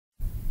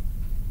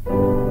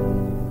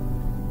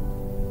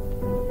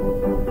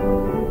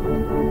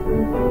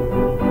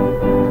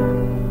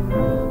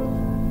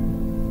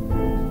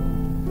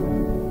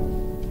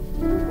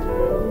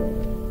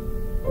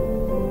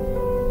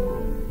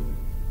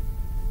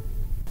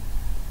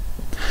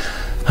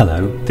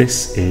Hello,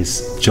 this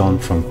is John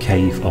from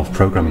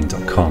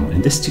caveofprogramming.com.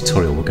 In this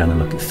tutorial we're going to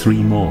look at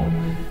three more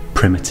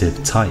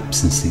primitive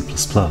types in C++.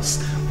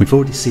 We've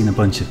already seen a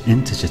bunch of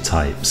integer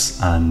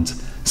types and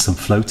some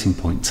floating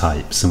point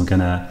types, and we're going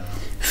to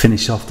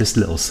finish off this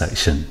little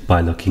section by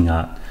looking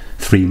at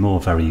three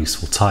more very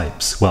useful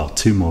types. Well,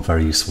 two more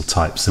very useful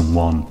types and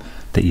one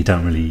that you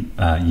don't really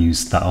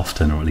use that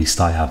often, or at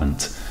least I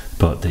haven't,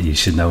 but that you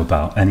should know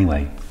about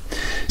anyway.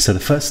 So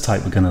the first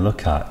type we're going to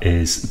look at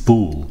is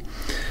Bool.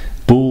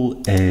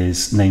 Bool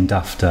is named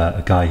after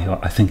a guy who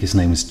I think his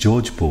name was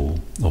George Bool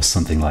or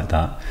something like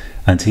that,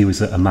 and he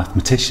was a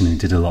mathematician who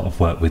did a lot of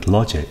work with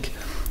logic.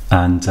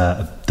 And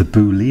the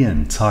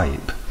Boolean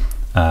type,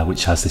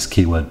 which has this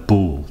keyword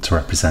bool to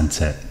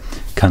represent it,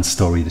 can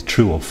store either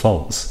true or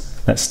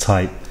false. Let's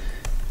type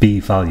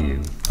b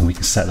value and we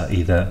can set that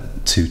either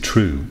to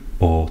true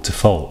or to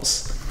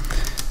false.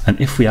 And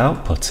if we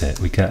output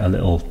it, we get a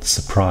little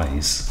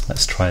surprise.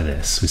 Let's try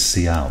this with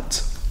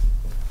cout.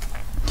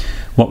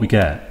 What we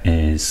get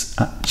is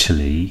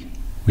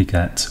we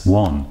get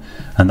 1,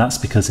 and that's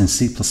because in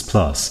C++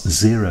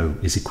 0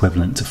 is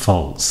equivalent to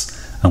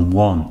false and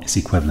 1 is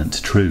equivalent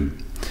to true.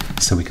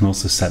 So we can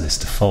also set this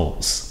to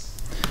false.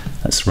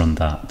 Let's run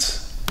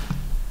that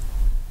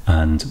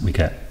and we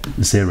get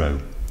 0.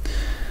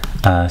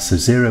 So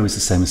 0 is the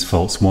same as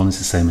false, 1 is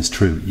the same as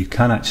true. You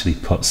can actually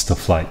put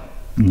stuff like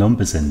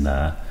numbers in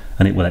there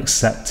and it will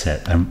accept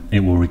it and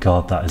it will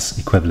regard that as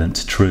equivalent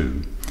to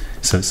true.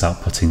 So it's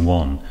outputting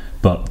 1.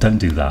 But don't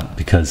do that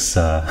because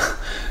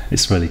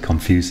it's really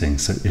confusing,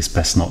 so it's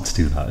best not to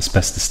do that. It's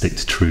best to stick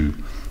to true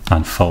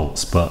and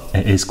false, but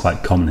it is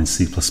quite common in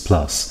C++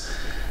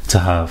 to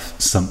have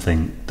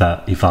something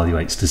that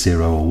evaluates to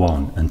 0 or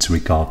 1 and to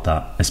regard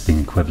that as being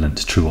equivalent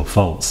to true or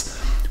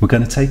false. We're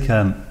going to take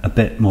a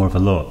bit more of a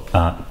look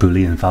at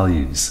Boolean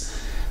values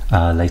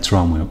later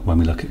on when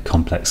we look at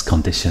complex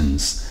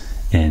conditions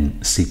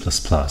in C++.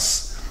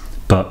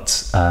 But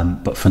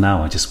for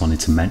now I just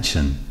wanted to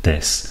mention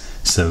this.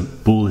 So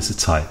bool is a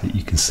type that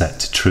you can set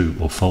to true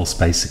or false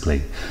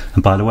basically.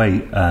 And by the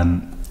way,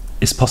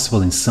 it's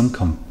possible in some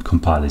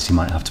compilers you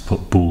might have to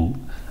put bool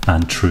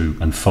and true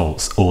and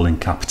false all in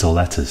capital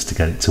letters to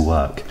get it to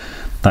work.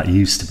 That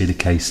used to be the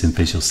case in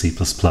Visual C++,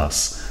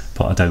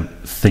 but I don't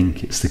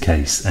think it's the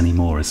case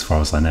anymore as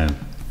far as I know.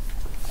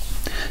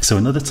 So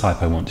another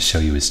type I want to show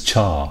you is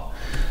char.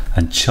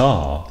 And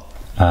char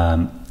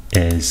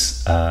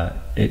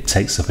it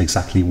takes up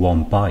exactly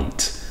 1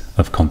 byte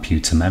of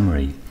computer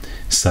memory.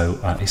 So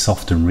it's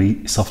often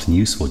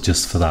useful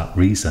just for that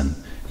reason.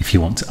 If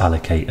you want to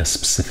allocate a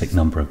specific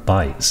number of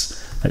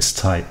bytes, let's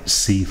type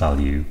c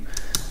value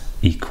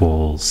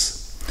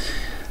equals,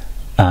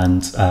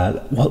 and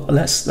well,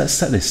 let's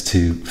set this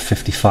to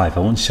 55. I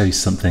want to show you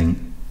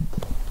something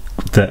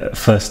that at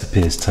first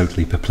appears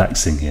totally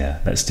perplexing here.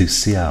 Let's do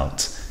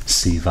cout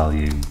c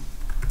value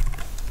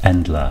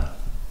endler,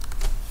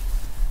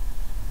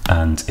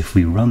 and if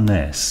we run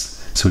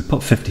this, so we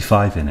put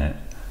 55 in it,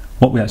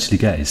 what we actually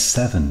get is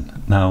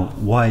 7. Now,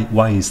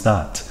 why is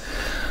that?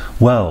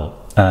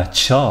 Well,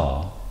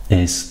 char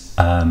is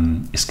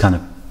kind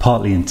of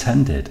partly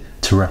intended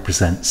to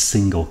represent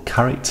single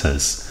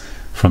characters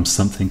from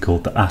something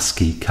called the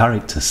ASCII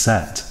character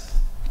set.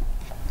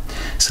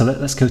 So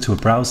let's go to a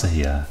browser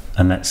here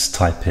and let's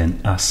type in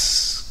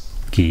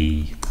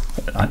ASCII.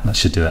 That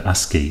should do it,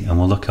 ASCII, and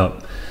we'll go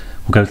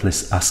to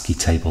this ASCII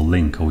table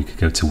link, or we could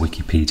go to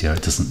Wikipedia.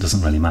 It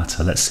doesn't really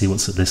matter. Let's see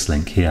what's at this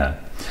link here.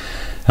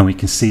 And we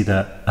can see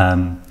that,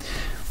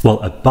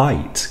 well, a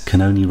byte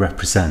can only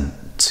represent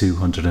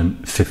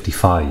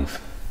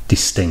 255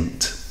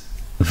 distinct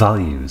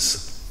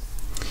values.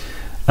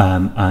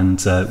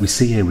 We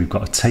see here we've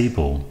got a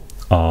table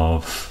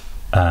of,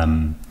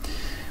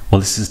 well,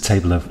 this is a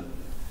table of,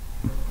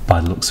 by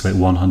the looks of it,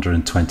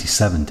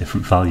 127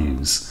 different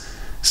values.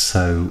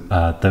 So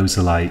those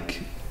are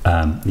like,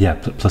 yeah,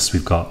 plus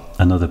we've got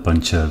another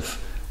bunch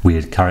of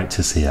weird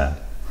characters here,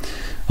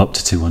 up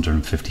to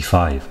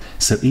 255.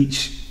 So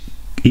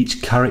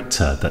each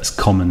character that's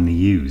commonly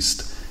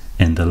used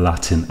in the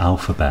Latin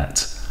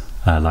alphabet,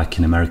 like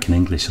in American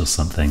English or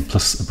something,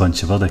 plus a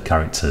bunch of other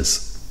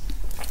characters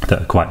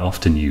that are quite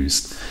often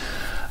used,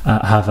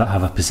 have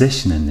a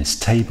position in this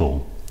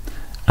table.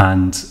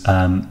 And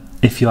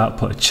if you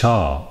output a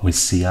char with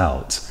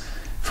cout,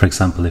 for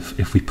example,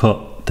 if we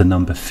put the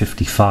number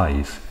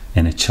 55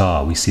 in a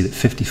char, we see that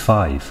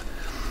 55,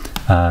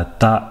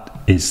 that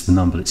is the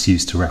number that's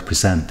used to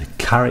represent the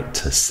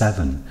character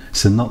 7.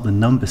 So not the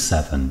number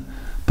 7,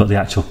 but the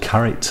actual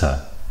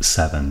character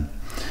 7.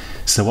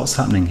 So what's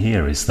happening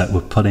here is that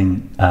we're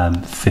putting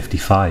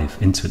 55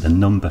 into it, the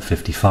number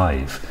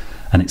 55,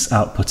 and it's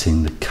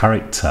outputting the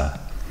character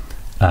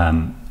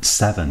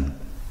 7.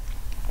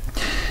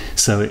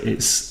 So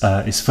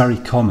it's very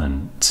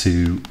common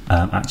to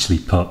actually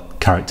put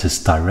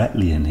characters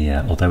directly in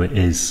here, although it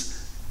is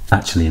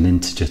actually an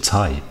integer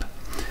type.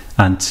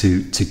 And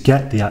to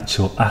get the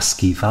actual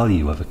ASCII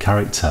value of a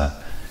character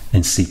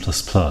in C++,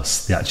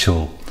 the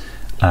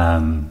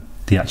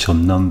actual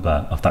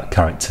number of that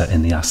character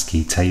in the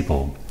ASCII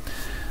table.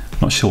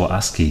 I'm not sure what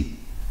ASCII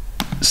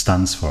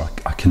stands for,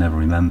 I can never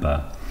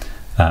remember.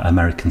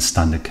 American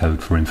Standard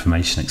Code for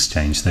Information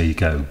Exchange. There you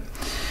go.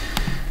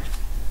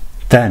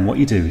 Then what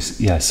you do is,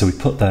 so we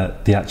put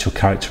the actual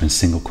character in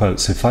single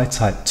quotes. So if I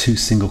type 2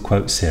 single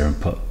quotes here and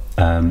put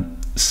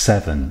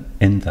 7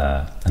 in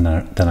there, and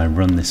then I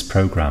run this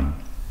program,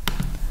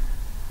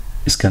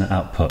 it's going to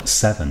output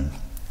 7.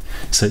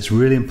 So it's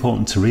really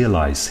important to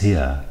realize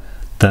here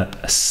that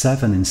a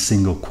 7 in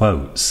single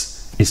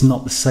quotes is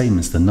not the same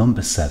as the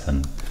number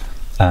 7.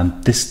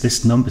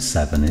 This number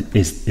 7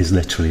 is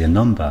literally a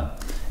number.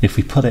 If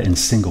we put it in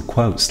single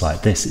quotes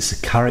like this, it's a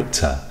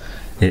character.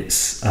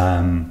 It's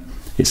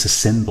a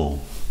symbol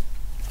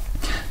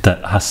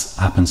that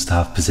happens to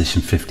have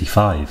position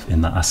 55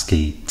 in the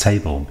ASCII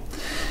table.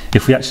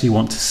 If we actually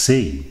want to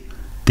see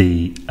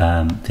the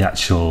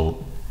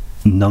actual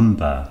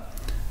number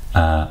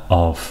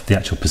of the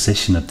actual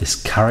position of this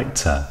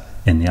character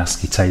in the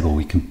ASCII table,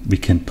 we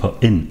can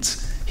put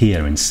int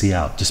here in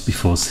cout just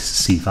before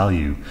C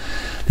value.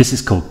 This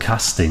is called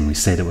casting. We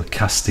say that we're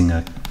casting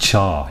a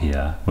char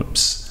here,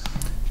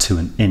 to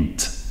an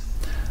int,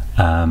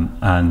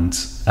 and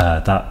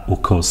that will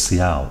cause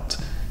cout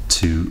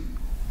to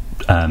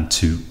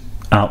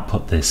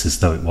output this as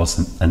though it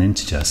wasn't an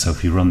integer. So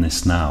if you run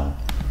this now,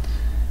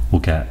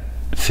 we'll get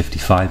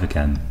 55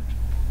 again.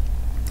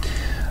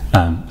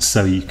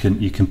 So you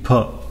can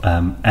put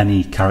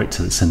any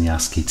character that's in the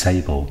ASCII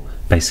table,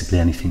 basically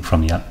anything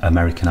from the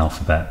American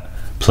alphabet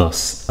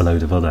plus a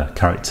load of other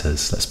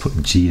characters, let's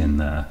put G in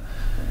there,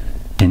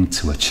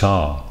 into a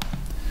char.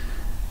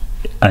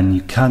 And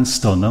you can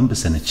store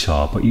numbers in a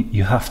char, but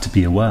you have to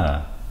be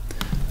aware.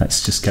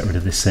 Let's just get rid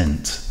of this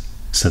int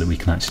so that we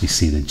can actually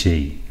see the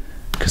G,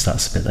 because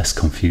that's a bit less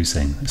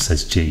confusing. It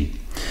says G.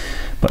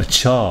 But a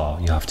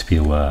char, you have to be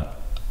aware,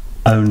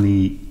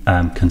 only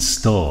can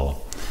store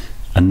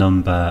a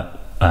number.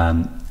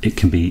 It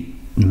can be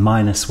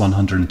minus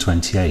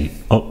 128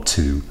 up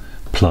to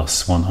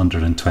plus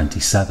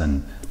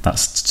 127.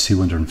 That's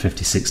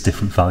 256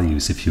 different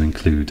values if you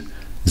include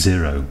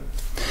 0.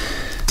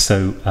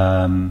 So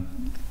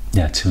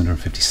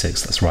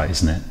 256, that's right,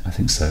 isn't it? I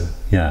think so.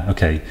 Yeah,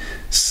 okay.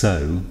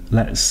 So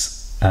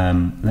let's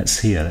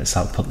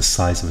output the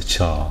size of a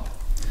char,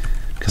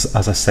 because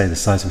as I say, the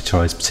size of a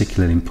char is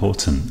particularly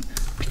important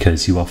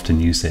because you often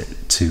use it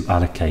to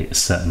allocate a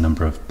certain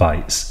number of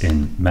bytes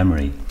in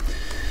memory.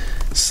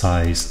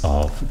 Size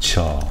of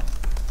char.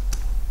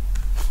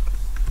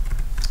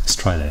 Let's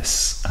try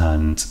this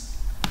and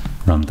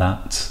run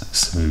that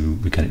so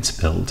we get it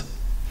to build.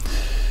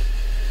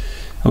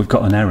 Oh, we've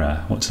got an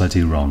error. What did I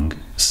do wrong?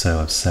 So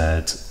I've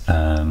said,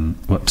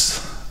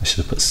 whoops, I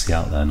should have put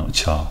cout there, not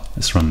char.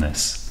 Let's run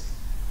this.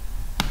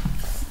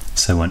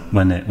 So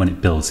when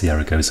it builds, the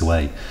error goes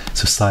away.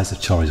 So size of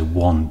char is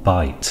 1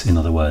 byte, in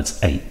other words,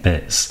 8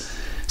 bits.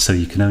 So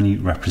you can only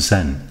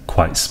represent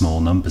quite small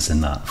numbers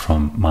in that,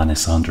 from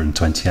minus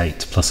 128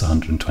 to plus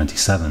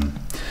 127.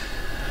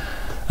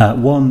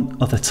 One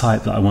other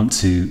type that I want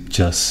to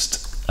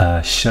just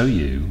show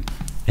you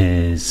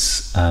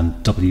is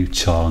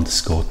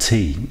wchar_t,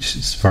 which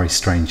is a very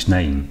strange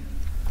name,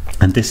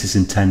 and this is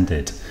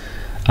intended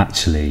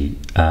actually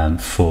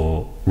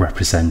for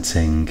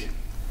representing.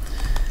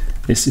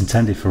 It's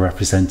intended for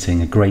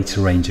representing a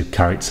greater range of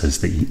characters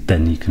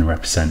than you can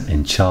represent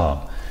in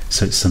char.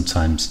 So it's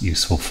sometimes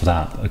useful for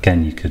that.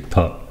 Again, you could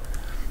put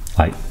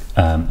you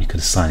could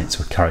assign it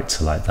to a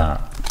character like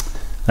that.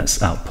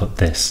 Let's output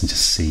this and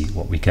just see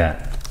what we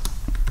get.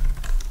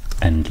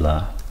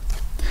 Endler.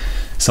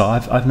 So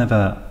I've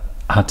never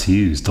had to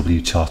use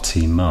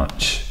wchar_t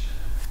much,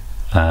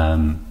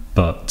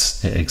 but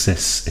it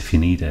exists if you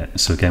need it.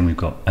 So again, we've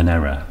got an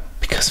error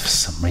because for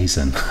some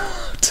reason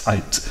I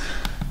typed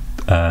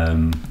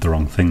the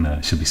wrong thing there.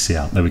 It should be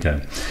cout. There we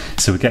go.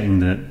 So we're getting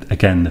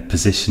the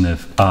position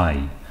of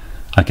I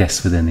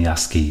guess within the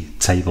ASCII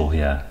table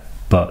here,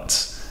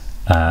 but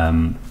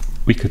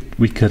we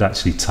could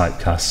actually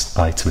typecast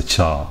I to a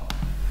char.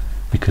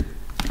 We could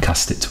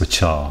cast it to a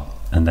char,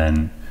 and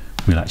then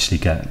we'll actually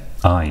get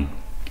I.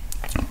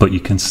 But you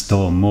can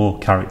store more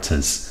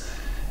characters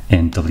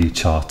in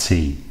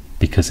wchar_t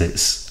because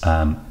it's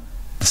the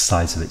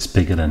size of it's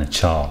bigger than a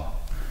char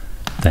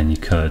than you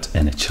could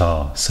in a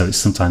char. So it's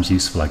sometimes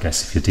useful, I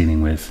guess, if you're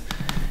dealing with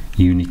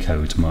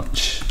Unicode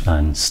much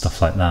and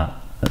stuff like that.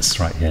 That's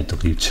right here,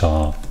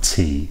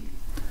 wchar_t.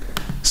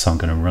 So I'm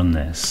going to run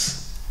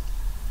this,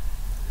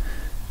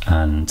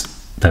 and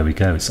there we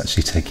go. It's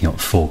actually taking up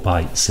 4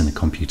 bytes in the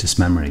computer's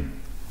memory.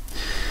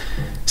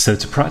 So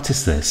to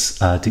practice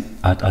this,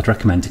 I'd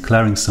recommend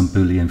declaring some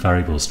Boolean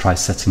variables. Try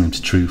setting them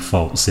to true,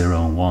 false,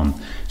 0 and 1,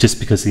 just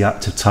because the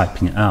act of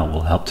typing it out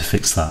will help to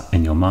fix that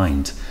in your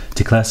mind.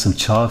 Declare some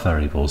char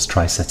variables.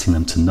 Try setting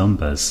them to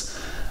numbers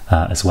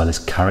as well as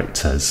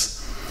characters,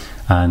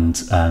 and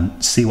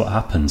see what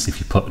happens if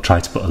you try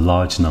to put a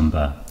large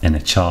number in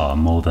a char,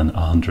 more than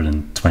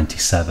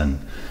 127,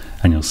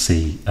 and you'll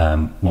see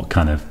what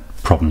kind of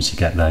problems you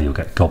get there. You'll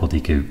get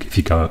gobbledygook if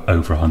you go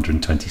over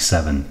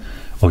 127,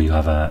 or you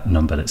have a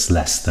number that's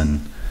less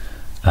than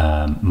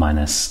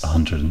minus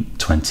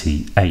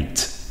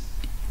 128.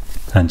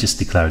 and just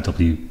declare a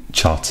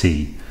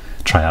wchart,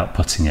 try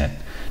outputting it.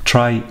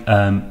 Try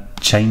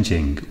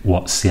changing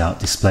what cout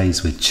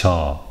displays with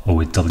char or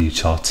with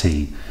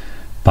wchart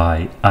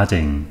by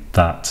adding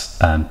that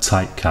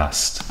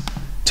typecast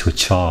to a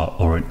char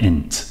or an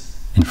int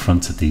in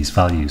front of these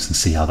values and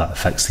see how that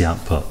affects the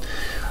output.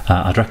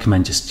 I'd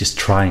recommend just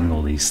trying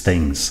all these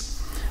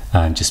things,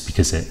 just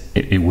because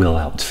it will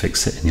help to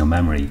fix it in your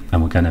memory,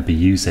 and we're going to be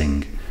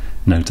using,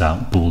 no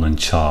doubt, Bool and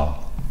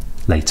Char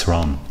later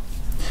on.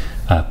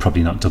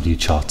 Probably not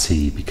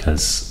wchart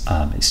because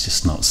it's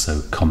just not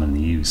so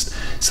commonly used.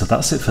 So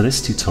that's it for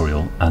this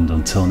tutorial, and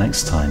until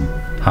next time,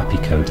 happy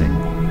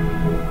coding.